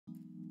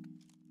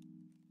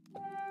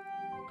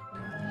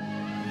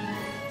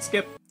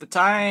Skip the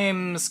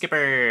time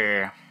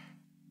skipper.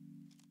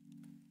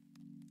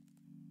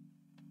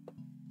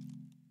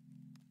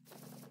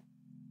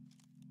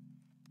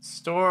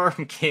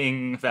 Storm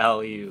King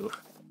value.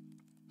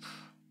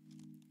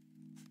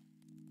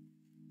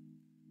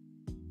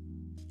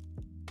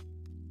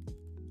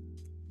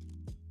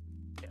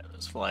 Yeah,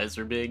 those flies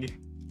are big.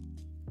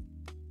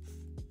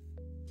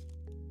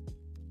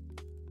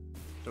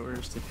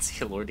 Doors didn't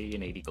see a Lordy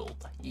and 80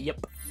 gold.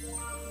 Yep.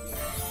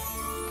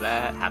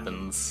 That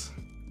happens.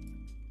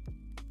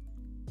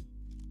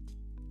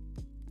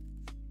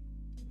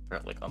 For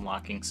like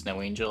unlocking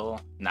Snow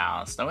Angel.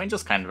 Nah, Snow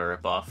Angel's kind of a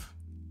ripoff.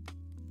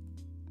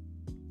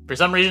 For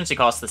some reason, she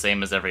costs the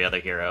same as every other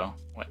hero.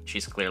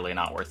 She's clearly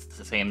not worth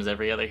the same as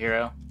every other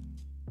hero.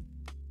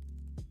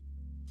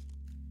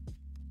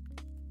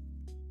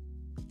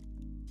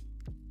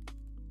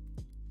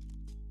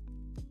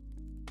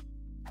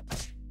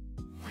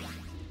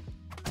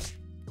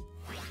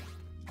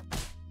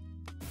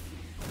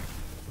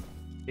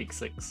 Big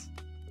 6.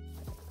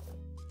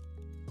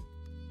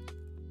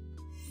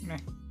 Meh.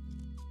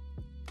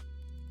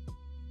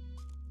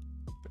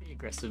 Pretty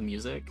aggressive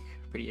music.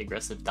 Pretty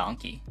aggressive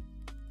donkey.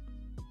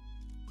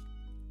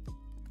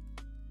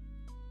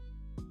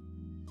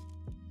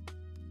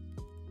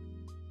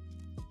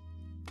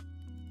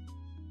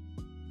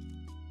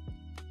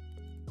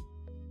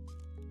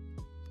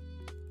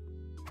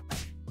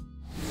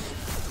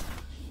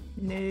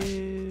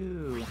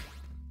 No.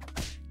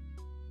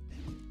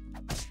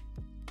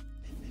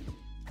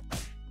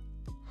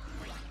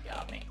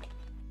 Got me.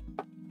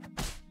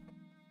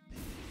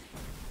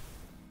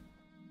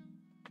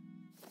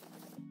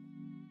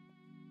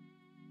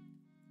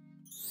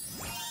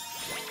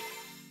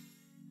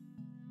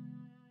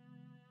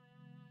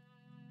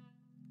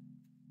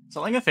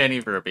 Selling a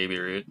fanny for a baby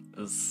root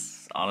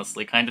is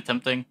honestly kind of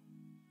tempting.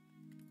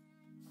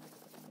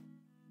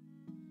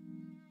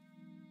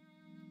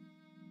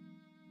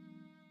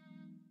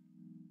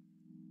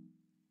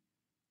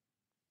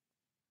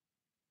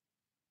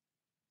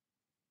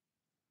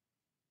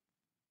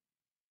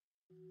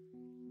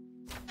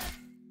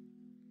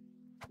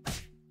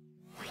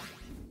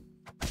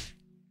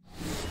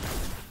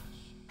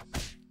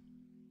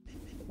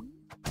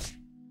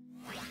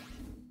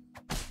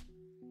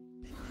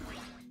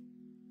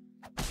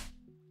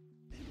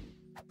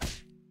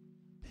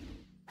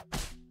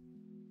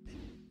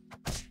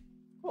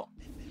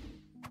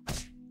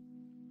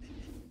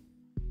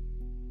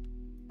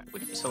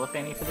 Would you sell a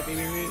fanny for the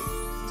baby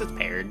root? It's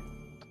paired.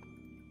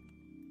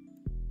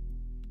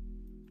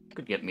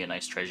 Could get me a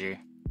nice treasure.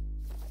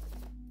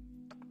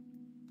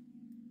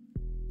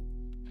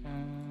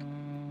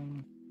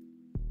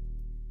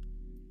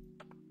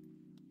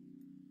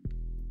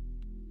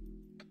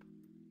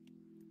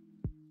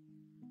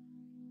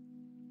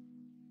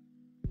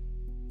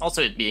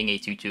 Also, it being a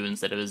 2-2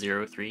 instead of a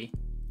 0-3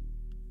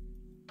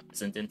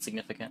 isn't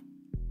insignificant.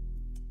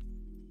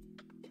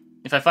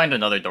 If I find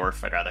another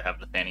dwarf, I'd rather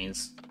have the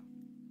fannies.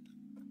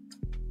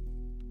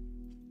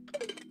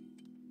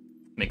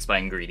 Makes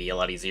buying greedy a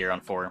lot easier on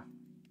 4.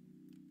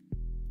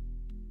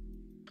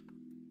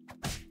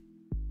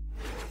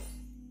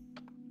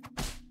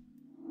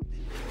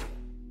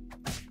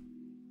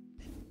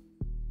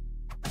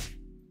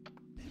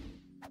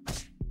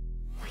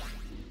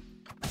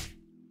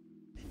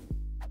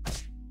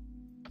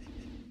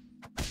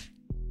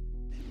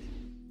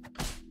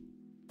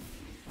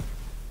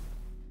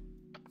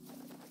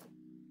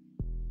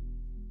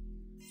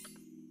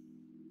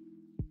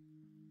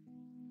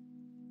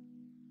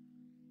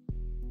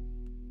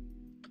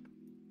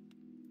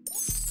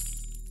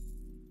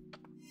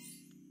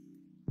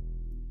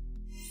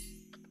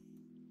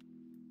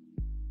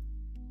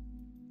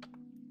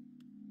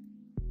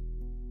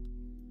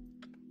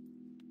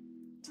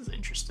 This is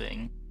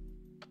interesting.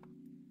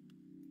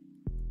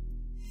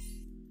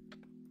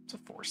 It's a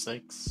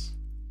 4-6.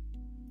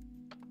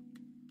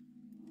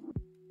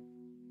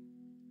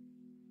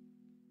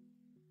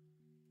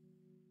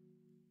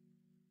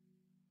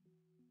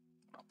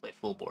 I'll play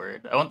full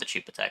board. I want the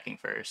cheap attacking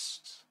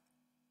first.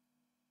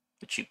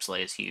 The cheap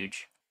slay is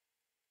huge.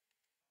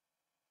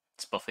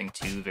 It's buffing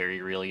 2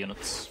 very real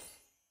units.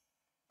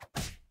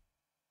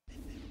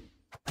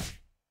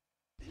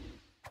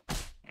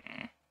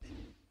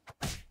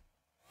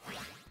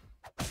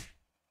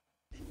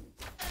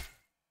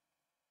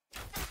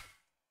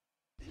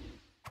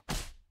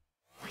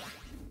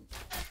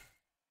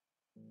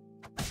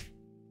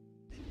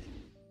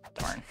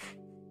 Darn.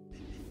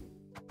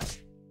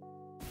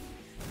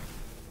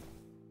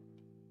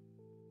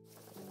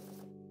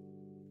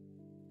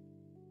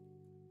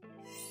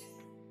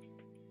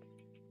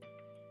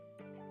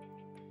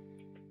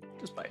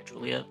 Just buy a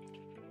Juliet.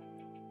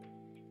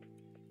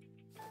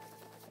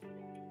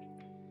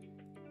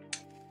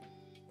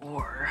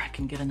 Or I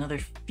can get another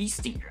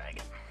Feasting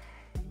Dragon.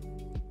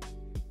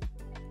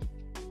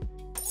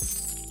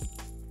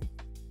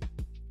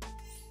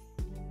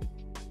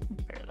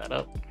 Pair that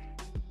up.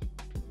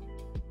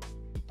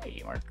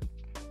 Hey, Mark.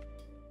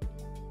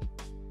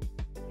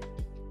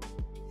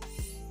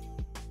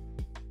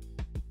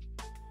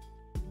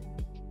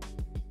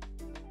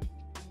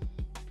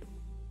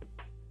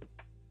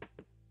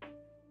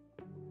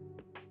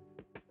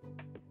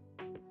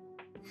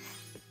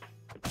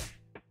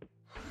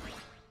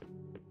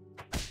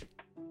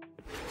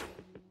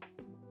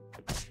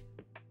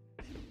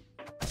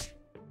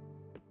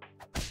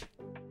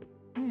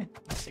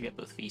 I get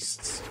both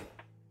feasts.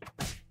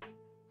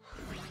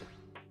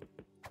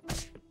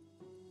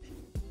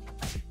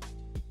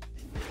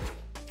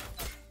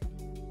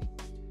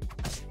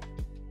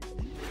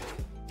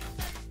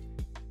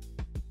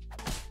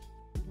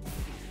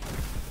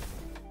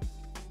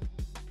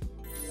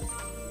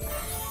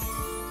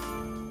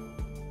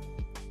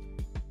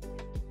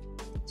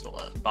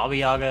 So Baba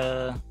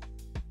Yaga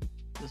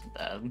isn't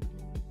bad.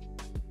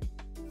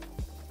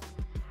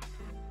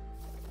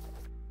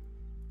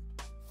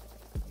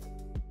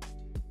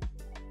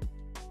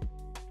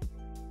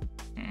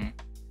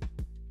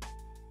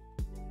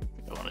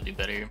 I want to do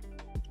better.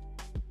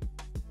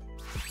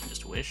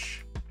 Just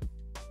wish.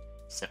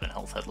 7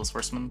 health Headless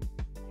Horseman.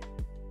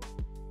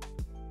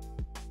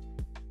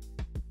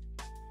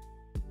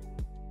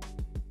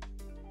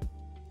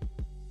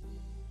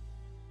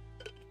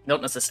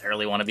 Don't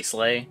necessarily want to be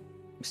Slay.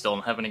 We still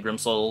don't have any Grim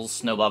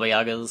Souls, no Baba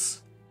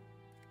Yagas.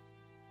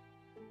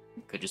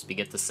 Could just be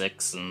get to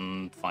 6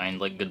 and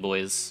find like good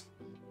boys.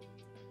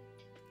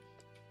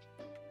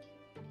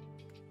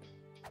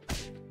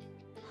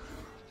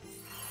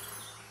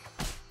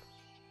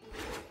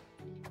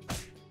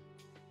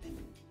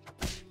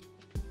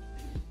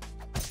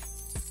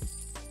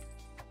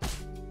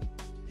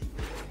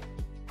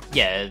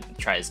 Yeah, it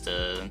tries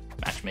to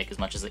matchmake as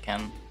much as it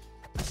can.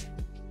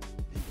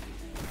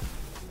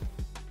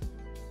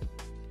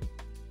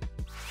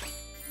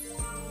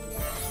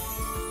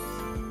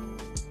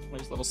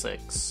 Where's level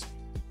 6?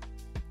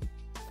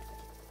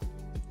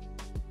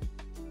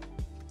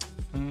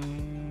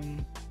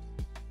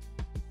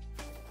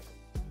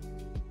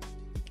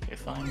 Okay,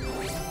 fine.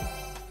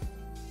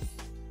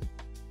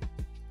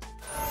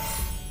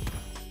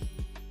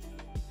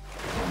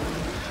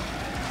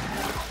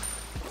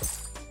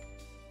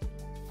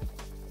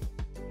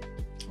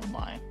 Oh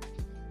my.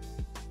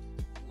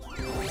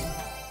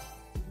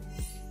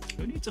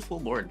 Who needs a full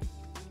board?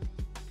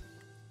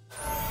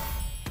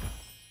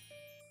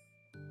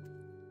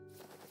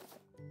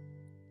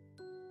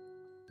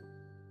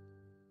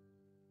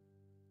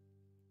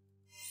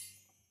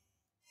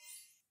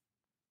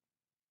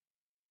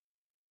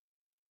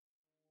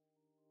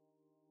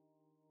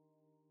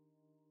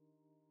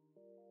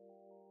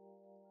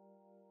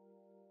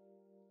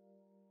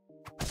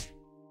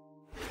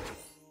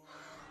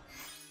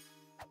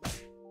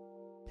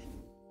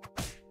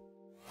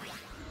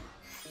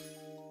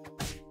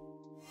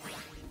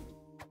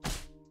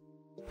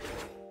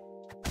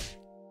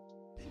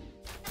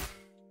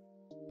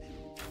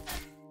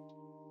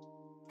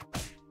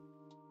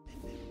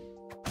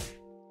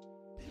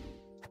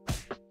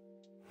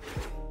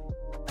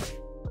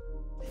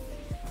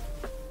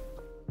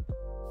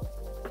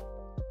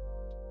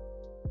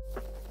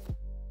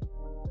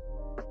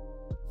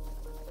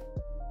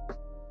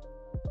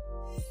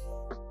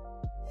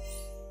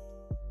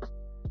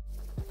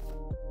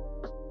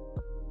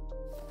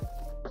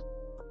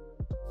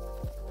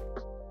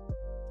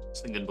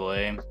 It's a good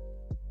boy.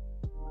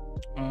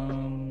 Yeah,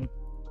 I'm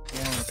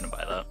not gonna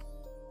buy that.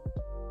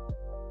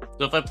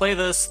 So if I play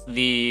this,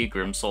 the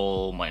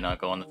Grimsoul might not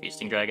go on the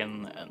Feasting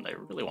Dragon, and I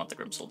really want the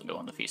Grimsoul to go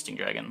on the Feasting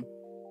Dragon.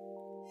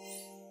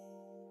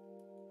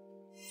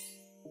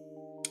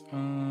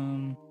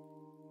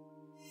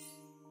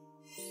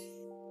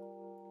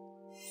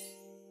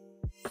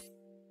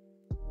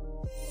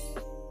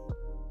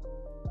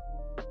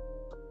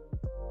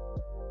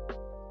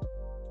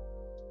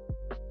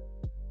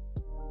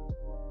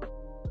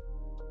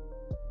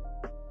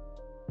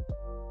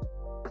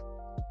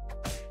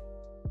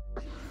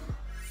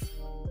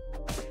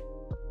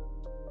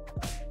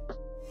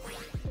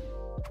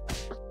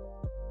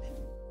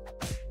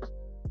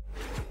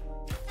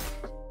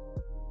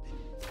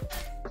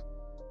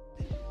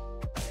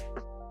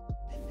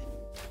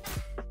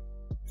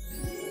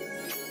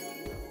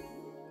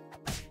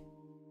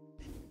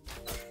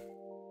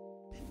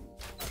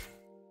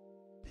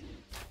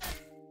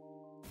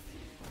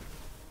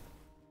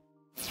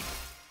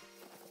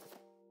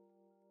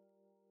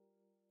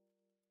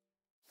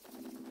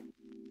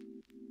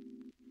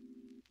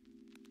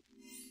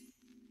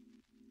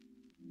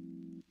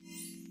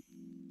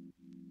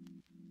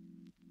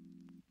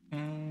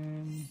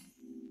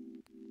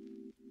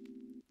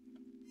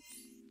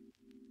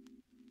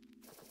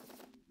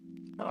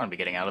 I want to be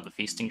getting out of the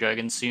Feasting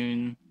Dragon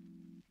soon.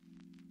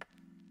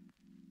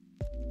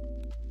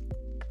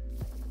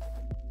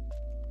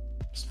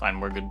 Just find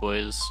more good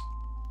boys.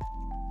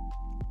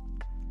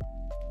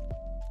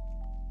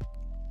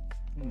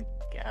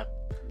 Gap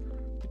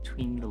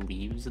between the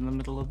leaves in the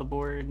middle of the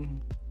board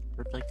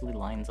perfectly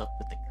lines up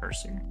with the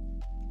cursor.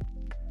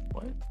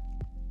 What?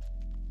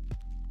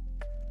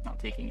 Not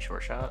taking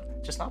short shot.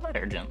 Just not that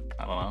urgent.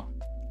 I don't know.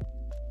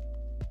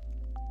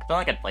 I feel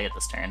like I'd play it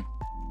this turn.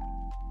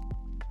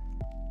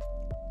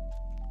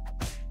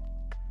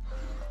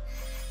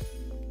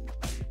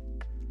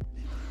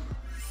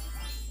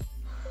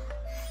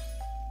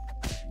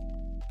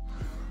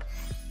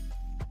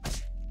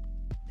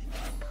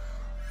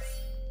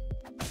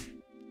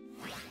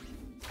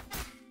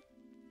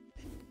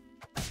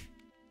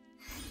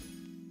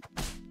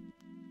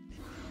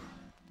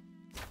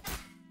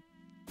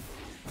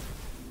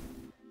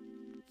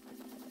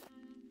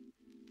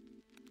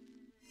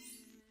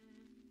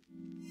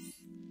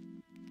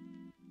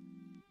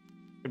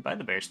 could buy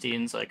the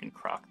Bearstein so I can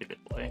croc the good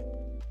boy.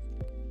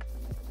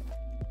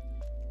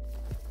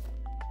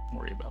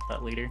 Worry about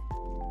that later.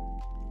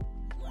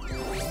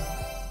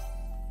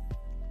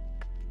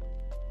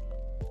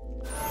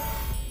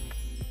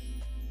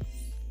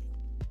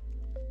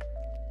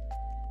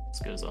 This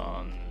goes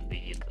on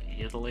the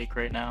Lady of the Lake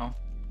right now.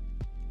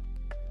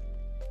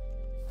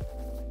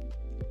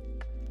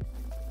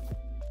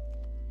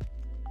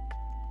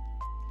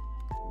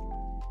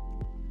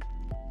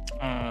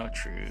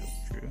 True.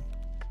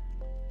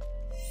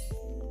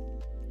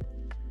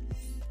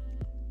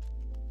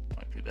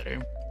 Might be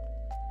better.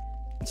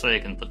 So I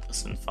can put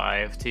this in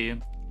 5 too.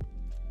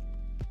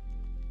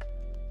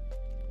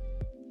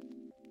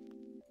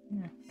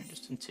 Yeah, or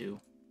just in 2.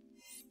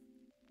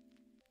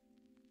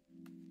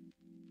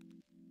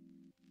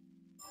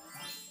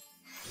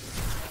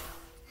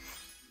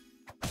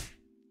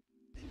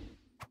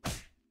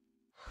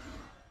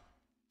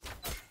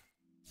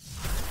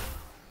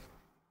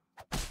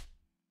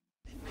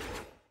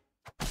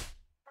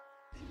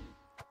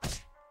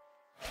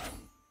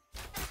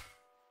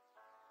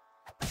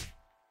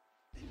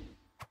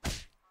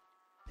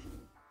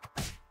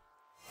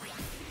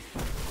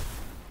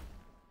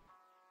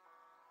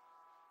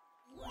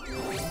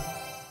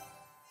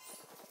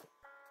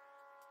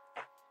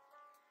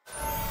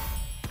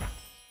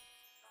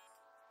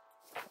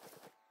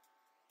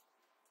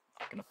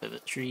 Gonna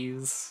pivot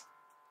trees.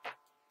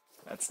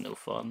 That's no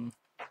fun.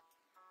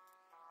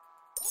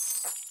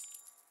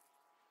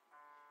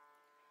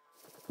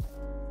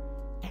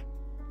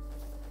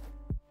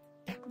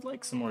 I'd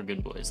like some more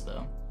good boys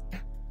though.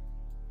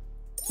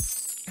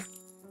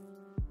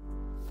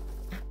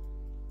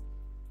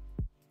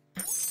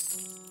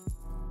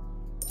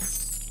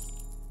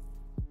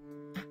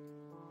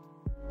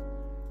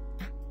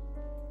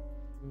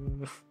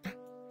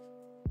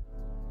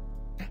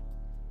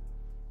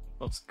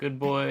 Buffs good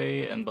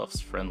boy and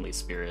buffs friendly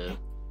spirit.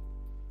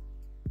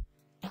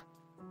 I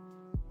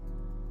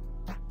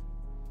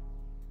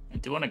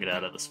do want to get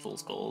out of this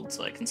fool's gold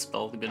so I can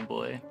spell the good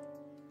boy.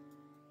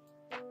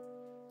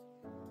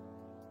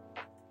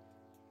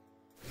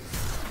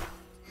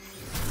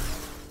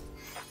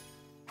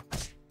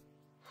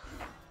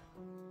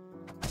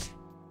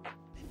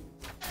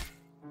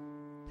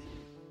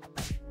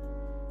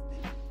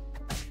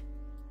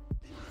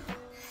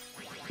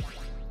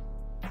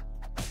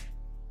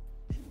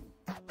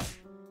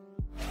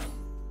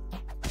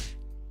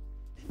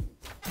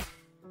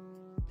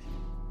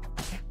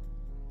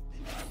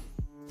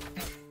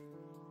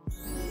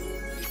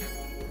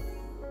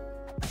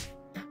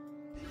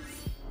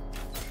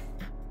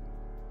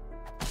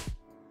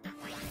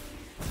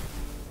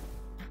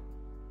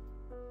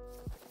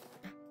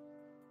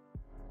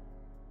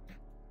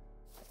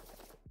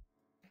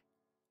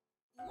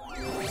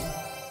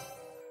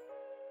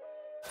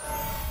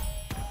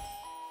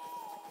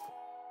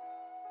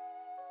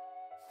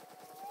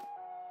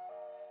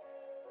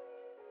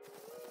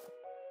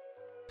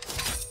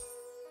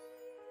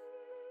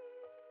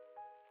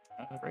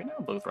 Right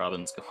now, both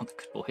Robins go on the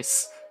good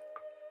boys.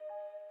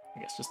 I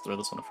guess just throw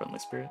this one a friendly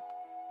spirit.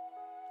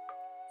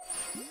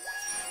 I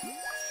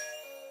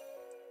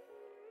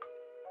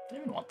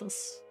don't even want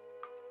this.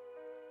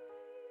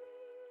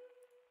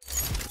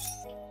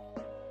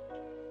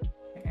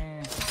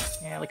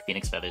 Yeah, like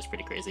Phoenix Feather is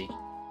pretty crazy.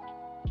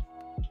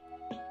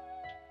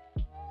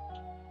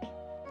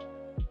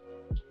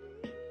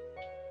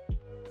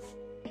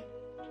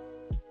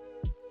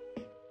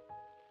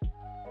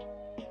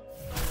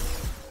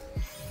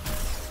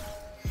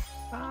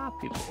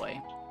 People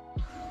away.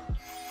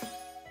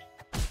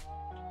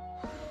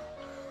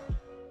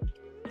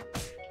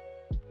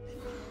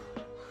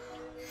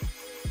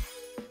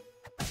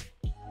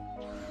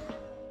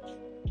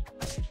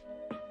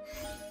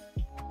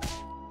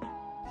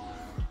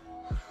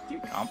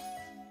 Cute comp.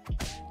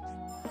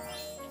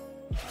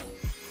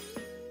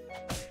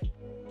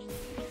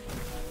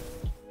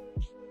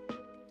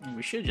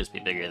 We should just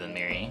be bigger than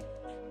Miri.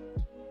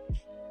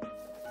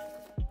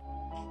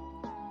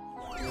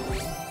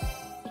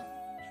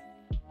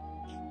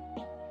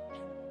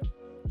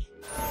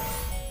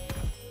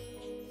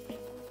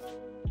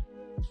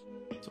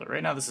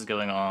 Right now this is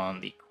going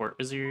on the Court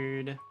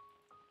Wizard.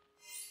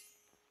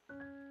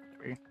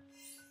 Whatever.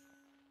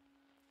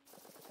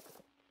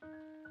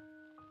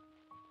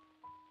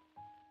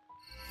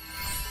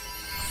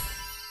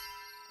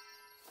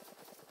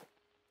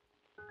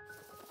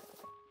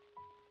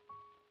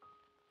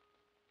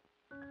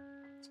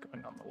 It's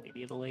going on the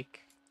Lady of the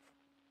Lake.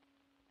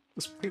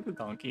 Just play the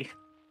donkey.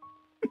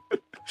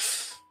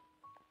 It's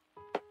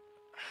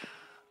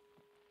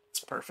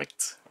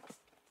perfect.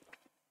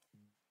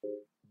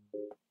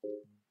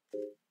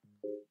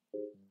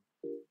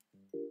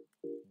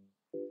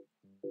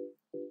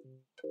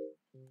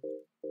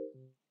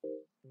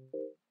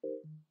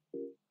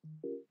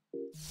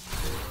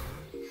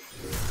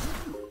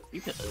 You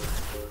get it.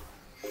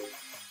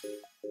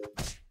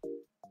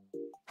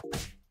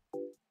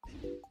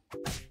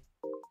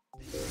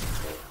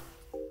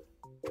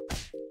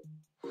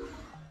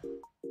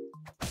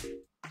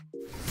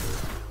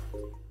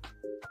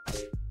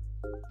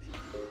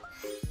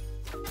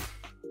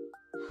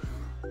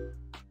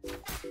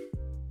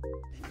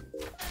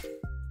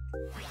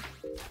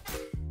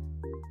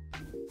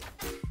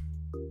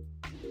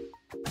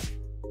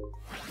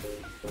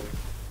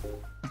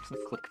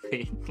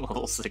 Clickbait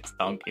level 6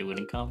 Donkey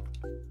winning comp.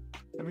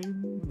 I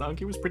mean,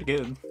 Donkey was pretty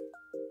good.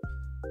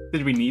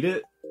 Did we need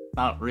it?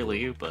 Not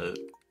really, but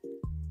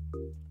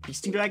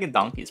Feasting Dragon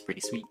Donkey is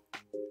pretty sweet.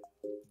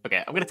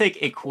 Okay, I'm gonna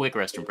take a quick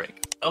restroom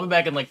break. I'll be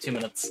back in like 2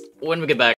 minutes. When we get back,